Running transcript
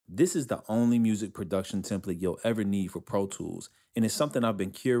This is the only music production template you'll ever need for Pro Tools, and it's something I've been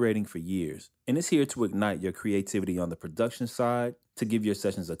curating for years. And it's here to ignite your creativity on the production side, to give your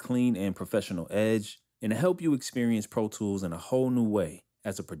sessions a clean and professional edge, and to help you experience Pro Tools in a whole new way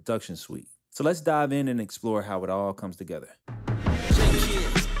as a production suite. So let's dive in and explore how it all comes together.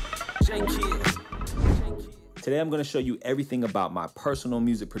 Today I'm going to show you everything about my personal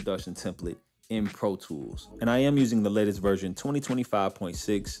music production template in Pro Tools. And I am using the latest version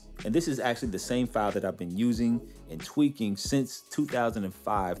 2025.6, and this is actually the same file that I've been using and tweaking since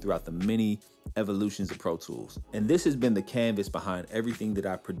 2005 throughout the many evolutions of Pro Tools. And this has been the canvas behind everything that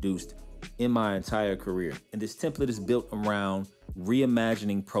I've produced in my entire career. And this template is built around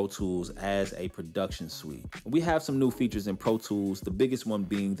reimagining Pro Tools as a production suite. We have some new features in Pro Tools, the biggest one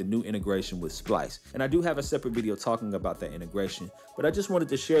being the new integration with Splice. And I do have a separate video talking about that integration, but I just wanted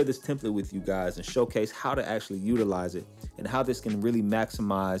to share this template with you guys and showcase how to actually utilize it and how this can really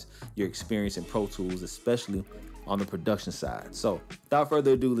maximize your experience in Pro Tools, especially on the production side. So without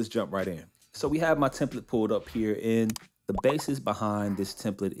further ado, let's jump right in. So we have my template pulled up here, and the basis behind this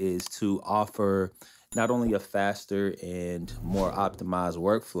template is to offer not only a faster and more optimized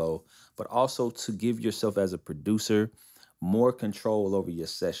workflow, but also to give yourself as a producer more control over your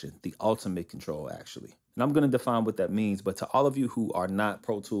session, the ultimate control actually. And I'm gonna define what that means, but to all of you who are not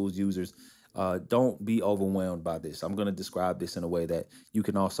Pro Tools users, don't be overwhelmed by this. I'm gonna describe this in a way that you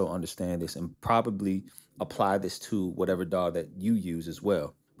can also understand this and probably apply this to whatever DAW that you use as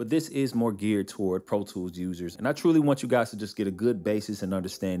well. But this is more geared toward Pro Tools users. And I truly want you guys to just get a good basis and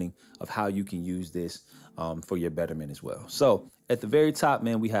understanding of how you can use this for your betterment as well. So at the very top,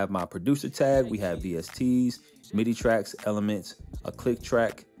 man, we have my producer tag. We have VSTs, Midi Tracks, elements, a click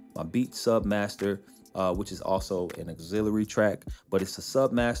track, my beat submaster, which is also an auxiliary track, but it's a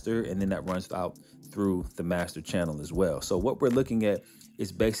submaster, and then that runs out through the master channel as well. So what we're looking at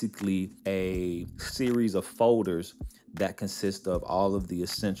is basically a series of folders that consist of all of the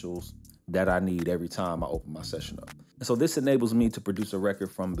essentials that I need every time I open my session up. And so this enables me to produce a record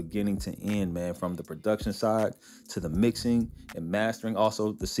from beginning to end, man, from the production side to the mixing and mastering,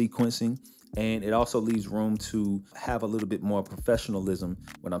 also the sequencing. And it also leaves room to have a little bit more professionalism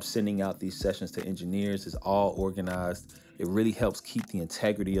when I'm sending out these sessions to engineers. It's all organized. It really helps keep the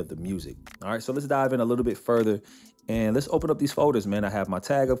integrity of the music. All right, so let's dive in a little bit further and let's open up these folders, man. I have my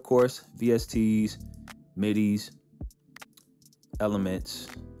tag, of course, VSTs, MIDIs, elements,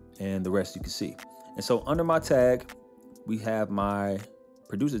 and the rest you can see. And so under my tag, we have my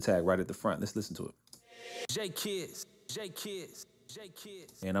producer tag right at the front. Let's listen to it.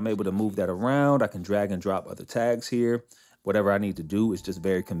 And I'm able to move that around. I can drag and drop other tags here. Whatever I need to do is just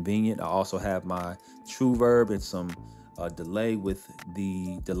very convenient. I also have my true verb and some delay with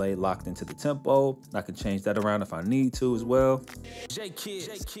the delay locked into the tempo. I can change that around if I need to as well.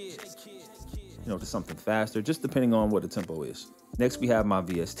 You know, to something faster, just depending on what the tempo is. Next, we have my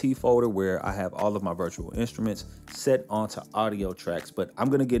VST folder where I have all of my virtual instruments set onto audio tracks, but I'm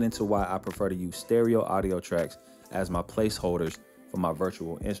gonna get into why I prefer to use stereo audio tracks as my placeholders for my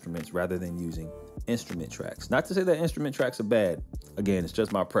virtual instruments rather than using instrument tracks. Not to say that instrument tracks are bad. Again, it's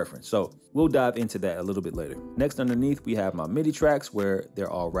just my preference. So we'll dive into that a little bit later. Next, underneath, we have my MIDI tracks where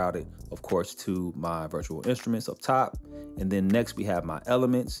they're all routed, of course, to my virtual instruments up top. And then next we have my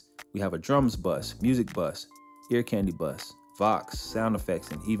elements. We have a drums bus, music bus, ear candy bus, Vox, sound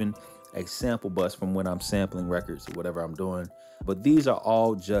effects, and even a sample bus from when I'm sampling records or whatever I'm doing. But these are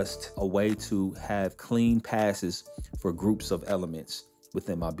all just a way to have clean passes for groups of elements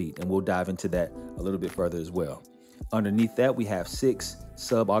within my beat. And we'll dive into that a little bit further as well. Underneath that, we have 6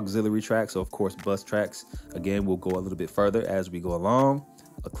 sub auxiliary tracks. So of course, bus tracks. Again, we'll go a little bit further as we go along.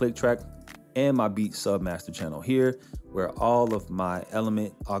 A click track and my beat submaster channel here, where all of my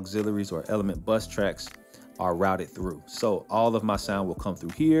element auxiliaries or element bus tracks are routed through. So all of my sound will come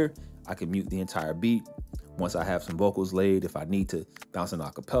through here. I can mute the entire beat once I have some vocals laid if I need to bounce an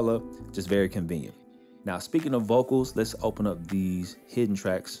acapella, just very convenient. Now, speaking of vocals, let's open up these hidden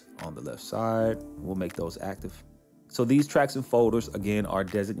tracks on the left side. We'll make those active. So these tracks and folders, again, are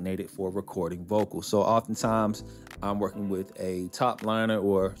designated for recording vocals. So oftentimes I'm working with a top liner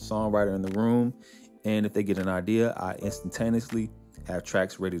or songwriter in the room, and if they get an idea, I instantaneously have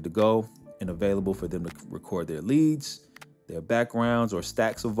tracks ready to go and available for them to record their leads, their backgrounds or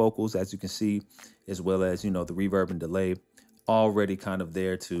stacks of vocals, as you can see, as well as, you know, the reverb and delay already kind of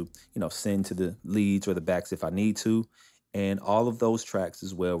there to, you know, send to the leads or the backs if I need to. And all of those tracks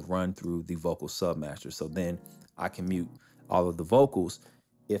as well run through the vocal submaster. So then I can mute all of the vocals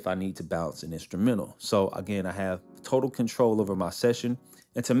if I need to bounce an instrumental. So again, I have total control over my session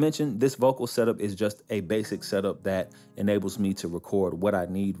And to mention, this vocal setup is just a basic setup that enables me to record what I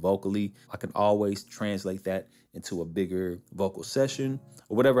need vocally. I can always translate that into a bigger vocal session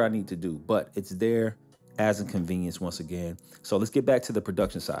or whatever I need to do, but it's there as a convenience once again. So let's get back to the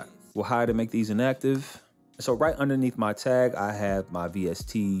production side. We'll hide and make these inactive. So right underneath my tag, I have my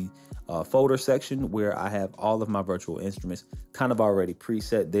VST folder section where I have all of my virtual instruments kind of already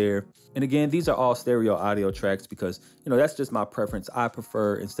preset there. And again, these are all stereo audio tracks because, that's just my preference. I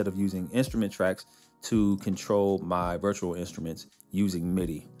prefer, instead of using instrument tracks, to control my virtual instruments using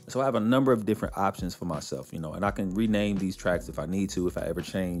MIDI. So I have a number of different options for myself, and I can rename these tracks if I need to, if I ever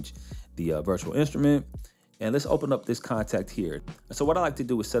change the virtual instrument. And let's open up this contact here. So what I like to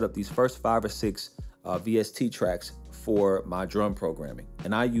do is set up these first 5 or 6 VST tracks for my drum programming,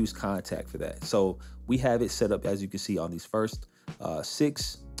 and I use Contact for that. So we have it set up, as you can see, on these first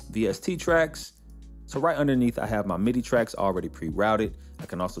 6 VST tracks. So right underneath, I have my MIDI tracks already pre-routed. I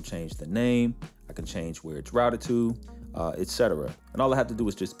can also change the name. I can change where it's routed to, etc. And all I have to do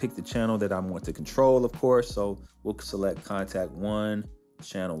is just pick the channel that I want to control, of course. So we'll select Contact 1,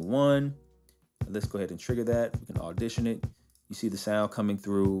 channel 1. Let's go ahead and trigger that. We can audition it. You see the sound coming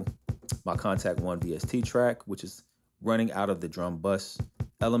through my Contact 1 VST track, which is running out of the drum bus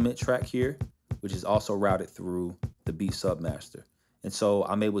element track here, which is also routed through the beat submaster. And so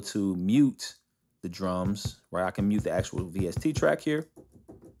I'm able to mute the drums, right? I can mute the actual VST track here.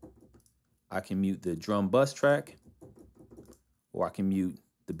 I can mute the drum bus track, or I can mute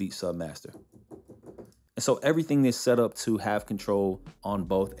the beat submaster. And so everything is set up to have control on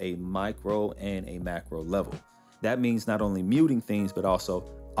both a micro and a macro level. That means not only muting things, but also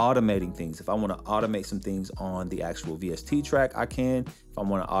automating things. If I want to automate some things on the actual VST track, I can. If I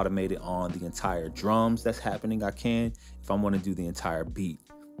want to automate it on the entire drums that's happening, I can. If I want to do the entire beat,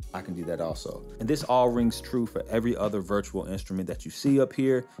 I can do that also. And this all rings true for every other virtual instrument that you see up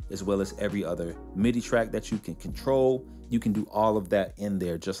here, as well as every other MIDI track that you can control. You can do all of that in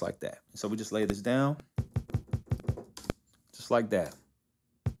there just like that. So we just lay this down, just like that.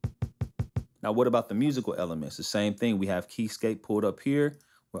 Now, what about the musical elements? The same thing. We have Keyscape pulled up here.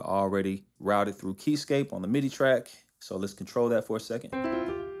 We're already routed through Keyscape on the MIDI track. So let's control that for a second.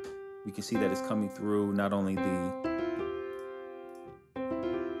 We can see that it's coming through not only the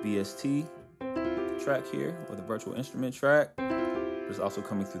VST track here, or the virtual instrument track, but it's also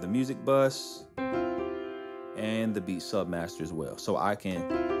coming through the music bus and the beat submaster as well. So I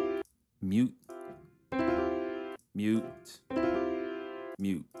can mute, mute,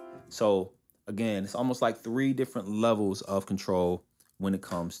 mute. So again, it's almost like 3 different levels of control when it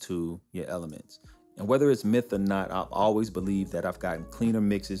comes to your elements. And whether it's myth or not, I've always believed that I've gotten cleaner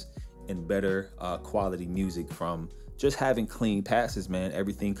mixes and better quality music from just having clean passes, man.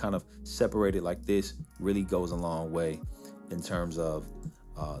 Everything kind of separated like this really goes a long way in terms of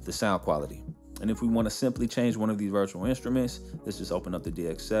the sound quality. And if we want to simply change one of these virtual instruments, let's just open up the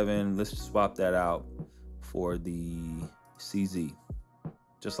DX7. Let's swap that out for the CZ,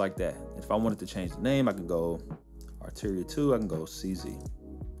 just like that. If I wanted to change the name, I can go Arteria 2, I can go CZ.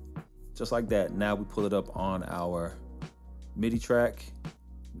 Just like that. Now we pull it up on our MIDI track.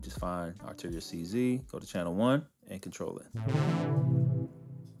 We just find Arteria CZ, go to channel 1 and control it.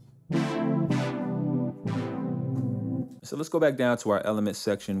 So let's go back down to our elements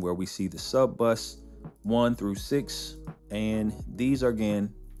section where we see the sub bus 1 through 6. And these are,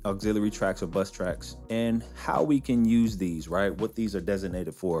 again, auxiliary tracks or bus tracks, and how we can use these, right? What these are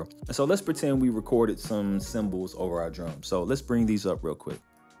designated for. And so let's pretend we recorded some cymbals over our drums. So let's bring these up real quick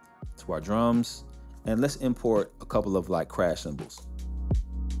to our drums, and let's import a couple of like crash cymbals.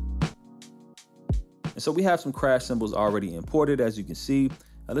 And so we have some crash cymbals already imported, as you can see.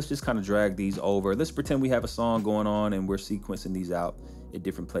 Let's just kind of drag these over. Let's pretend we have a song going on and we're sequencing these out at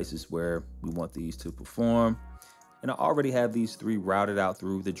different places where we want these to perform. And I already have these 3 routed out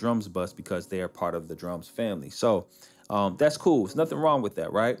through the drums bus because they are part of the drums family. So that's cool. There's nothing wrong with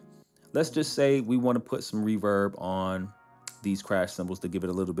that, right? Let's just say we want to put some reverb on these crash cymbals to give it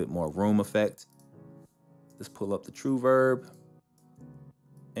a little bit more room effect. Let's pull up the True Verb.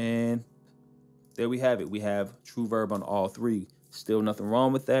 And there we have it. We have True Verb on all 3. Still nothing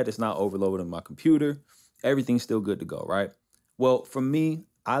wrong with that. It's not overloading my computer. Everything's still good to go, right? Well, for me,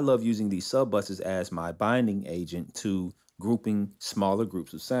 I love using these sub buses as my binding agent to grouping smaller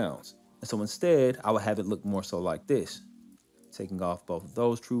groups of sounds. And so instead, I would have it look more so like this. Taking off both of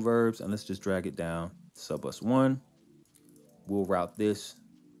those True Verbs, and let's just drag it down to sub bus 1. We'll route this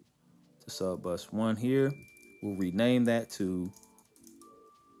to sub bus 1 here. We'll rename that to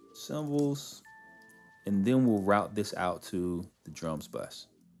cymbals, and then we'll route this out to the drums bus.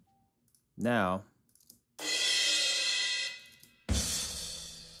 Now,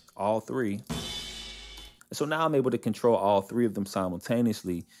 all three. So now I'm able to control all three of them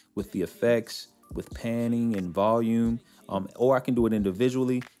simultaneously with the effects, with panning and volume, or I can do it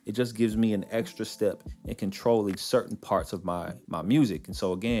individually. It just gives me an extra step in controlling certain parts of my music. And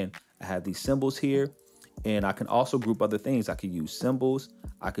so again, I have these cymbals here, and I can also group other things. I could use cymbals.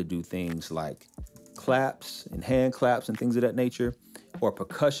 I could do things like claps and hand claps and things of that nature, or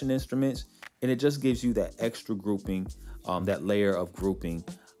percussion instruments. And it just gives you that extra grouping, that layer of grouping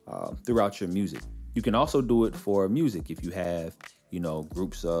throughout your music. You can also do it for music if you have,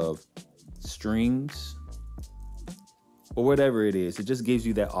 groups of strings or whatever it is. It just gives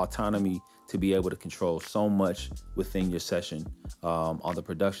you that autonomy to be able to control so much within your session on the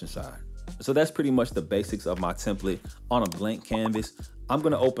production side. So that's pretty much the basics of my template on a blank canvas. I'm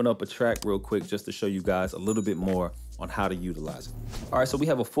gonna open up a track real quick just to show you guys a little bit more on how to utilize it. All right, so we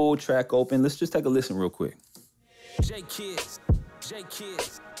have a full track open. Let's just take a listen real quick. J Kids, J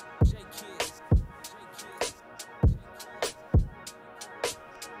Kids, J Kids.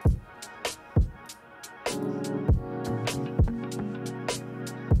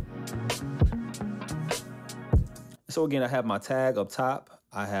 So again, I have my tag up top.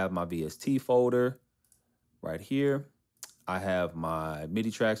 I have my VST folder right here. I have my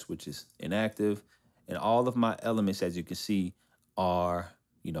MIDI tracks, which is inactive. And all of my elements, as you can see, are,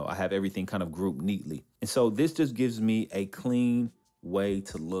 I have everything kind of grouped neatly. And so this just gives me a clean way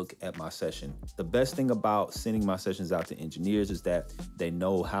to look at my session. The best thing about sending my sessions out to engineers is that they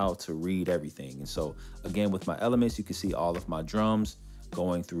know how to read everything. And so again, with my elements, you can see all of my drums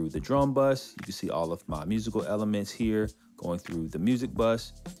going through the drum bus. You can see all of my musical elements here going through the music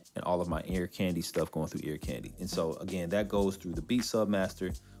bus, and all of my ear candy stuff going through ear candy. And so again, that goes through the beat sub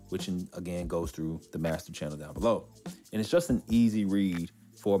master, which again goes through the master channel down below. And it's just an easy read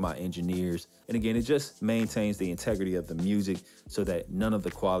for my engineers. And again, it just maintains the integrity of the music so that none of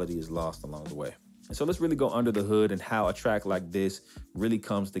the quality is lost along the way. And so let's really go under the hood and how a track like this really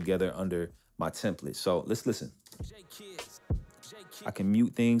comes together under my template. So let's listen. I can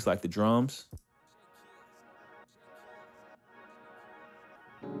mute things like the drums.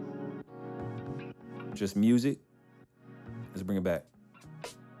 Just music. Let's bring it back.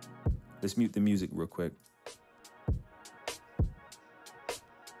 Let's mute the music real quick.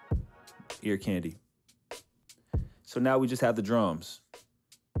 Ear candy. So now we just have the drums.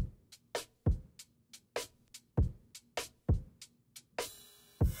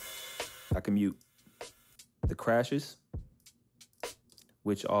 I can mute the crashes,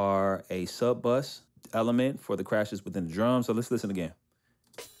 which are a sub bus element for the crashes within the drum. So let's listen again.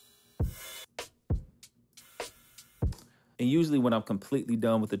 And usually when I'm completely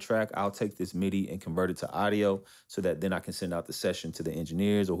done with the track, I'll take this MIDI and convert it to audio so that then I can send out the session to the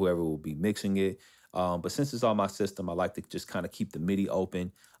engineers or whoever will be mixing it. But since it's on my system, I like to just kind of keep the MIDI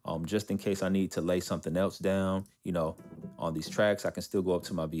open just in case I need to lay something else down. On these tracks, I can still go up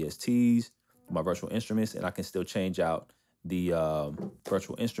to my VSTs, my virtual instruments, and I can still change out the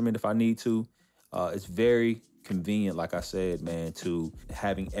virtual instrument if I need to. It's very convenient, like I said, man, to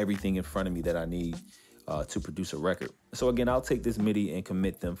having everything in front of me that I need to produce a record. So again, I'll take this MIDI and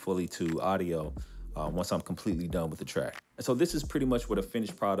commit them fully to audio once I'm completely done with the track. And so this is pretty much what a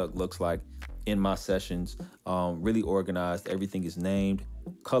finished product looks like in my sessions. Really organized, everything is named,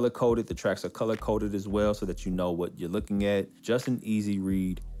 color-coded. The tracks are color-coded as well so that you know what you're looking at. Just an easy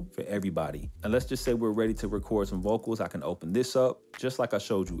read for everybody. And let's just say we're ready to record some vocals. I can open this up just like I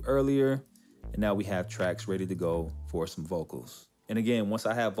showed you earlier. And now we have tracks ready to go for some vocals. And again, once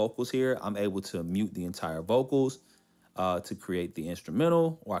I have vocals here, I'm able to mute the entire vocals to create the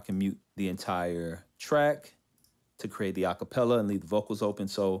instrumental, or I can mute the entire track to create the acapella and leave the vocals open.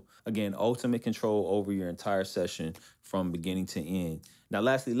 So again, ultimate control over your entire session from beginning to end. Now,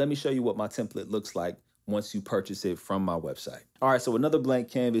 lastly, let me show you what my template looks like once you purchase it from my website. All right, so another blank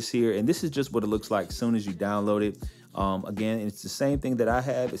canvas here, and this is just what it looks like as soon as you download it. Again, it's the same thing that I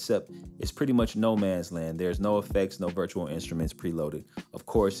have, except it's pretty much no man's land. There's no effects, no virtual instruments preloaded. Of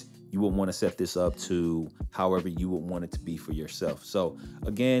course, you would want to set this up to however you would want it to be for yourself. So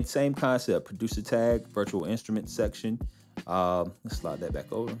again, same concept, producer tag, virtual instrument section. Let's slide that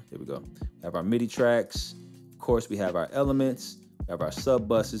back over. There we go. We have our MIDI tracks. Of course, we have our elements. We have our sub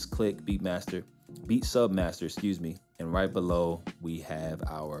buses, click, beat sub master, excuse me. And right below, we have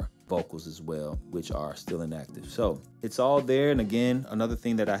our vocals as well, which are still inactive. So it's all there. And again, another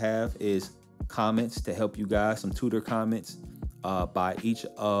thing that I have is comments to help you guys, some tutor comments by each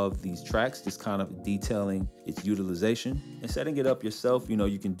of these tracks, just kind of detailing its utilization and setting it up yourself.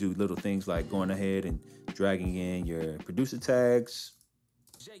 You can do little things like going ahead and dragging in your producer tags,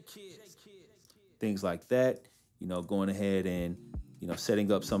 things like that, going ahead and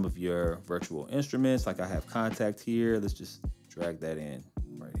setting up some of your virtual instruments. Like I have Contact here. Let's just drag that in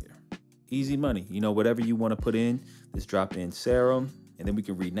right here. Easy money. Whatever you want to put in, let's drop in Serum, and then we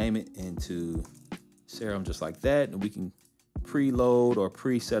can rename it into Serum just like that. And we can preload or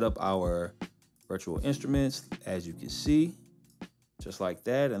pre-set up our virtual instruments, as you can see, just like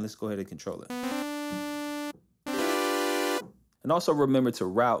that. And let's go ahead and control it. And also remember to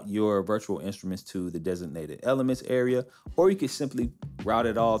route your virtual instruments to the designated elements area, or you can simply route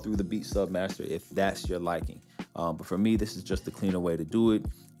it all through the Beat Submaster if that's your liking. But for me, this is just the cleaner way to do it.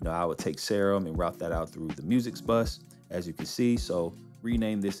 I would take Serum and route that out through the Music bus, as you can see. So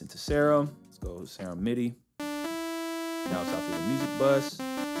rename this into Serum. Let's go to Serum Midi. Now it's out through the Music bus.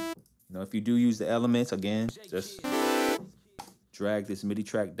 If you do use the elements, again, just drag this MIDI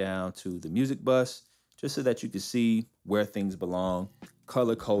track down to the Music bus, just so that you can see where things belong,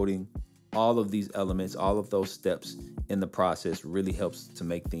 color coding, all of these elements, all of those steps in the process really helps to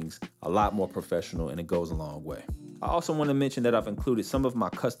make things a lot more professional, and it goes a long way. I also want to mention that I've included some of my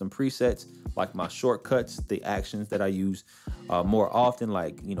custom presets, like my shortcuts, the actions that I use more often,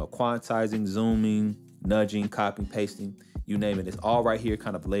 like, quantizing, zooming, nudging, copying, pasting, you name it. It's all right here,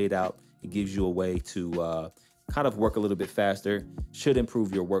 kind of laid out. It gives you a way to kind of work a little bit faster, should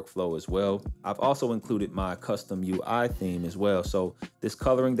improve your workflow as well. I've also included my custom UI theme as well. So this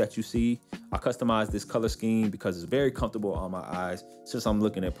coloring that you see, I customized this color scheme because it's very comfortable on my eyes since I'm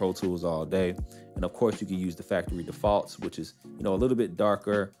looking at Pro Tools all day. And of course you can use the factory defaults, which is, a little bit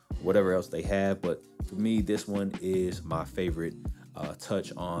darker, whatever else they have. But for me, this one is my favorite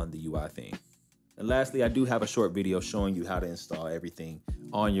touch on the UI theme. And lastly, I do have a short video showing you how to install everything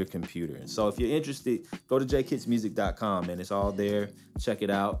on your computer. And so if you're interested, go to jkidsmusic.com, and it's all there. Check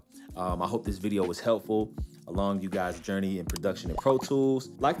it out. I hope this video was helpful along you guys' journey in production and Pro Tools.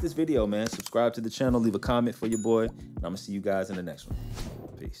 Like this video, man. Subscribe to the channel. Leave a comment for your boy. And I'm going to see you guys in the next one.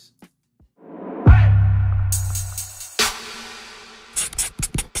 Peace.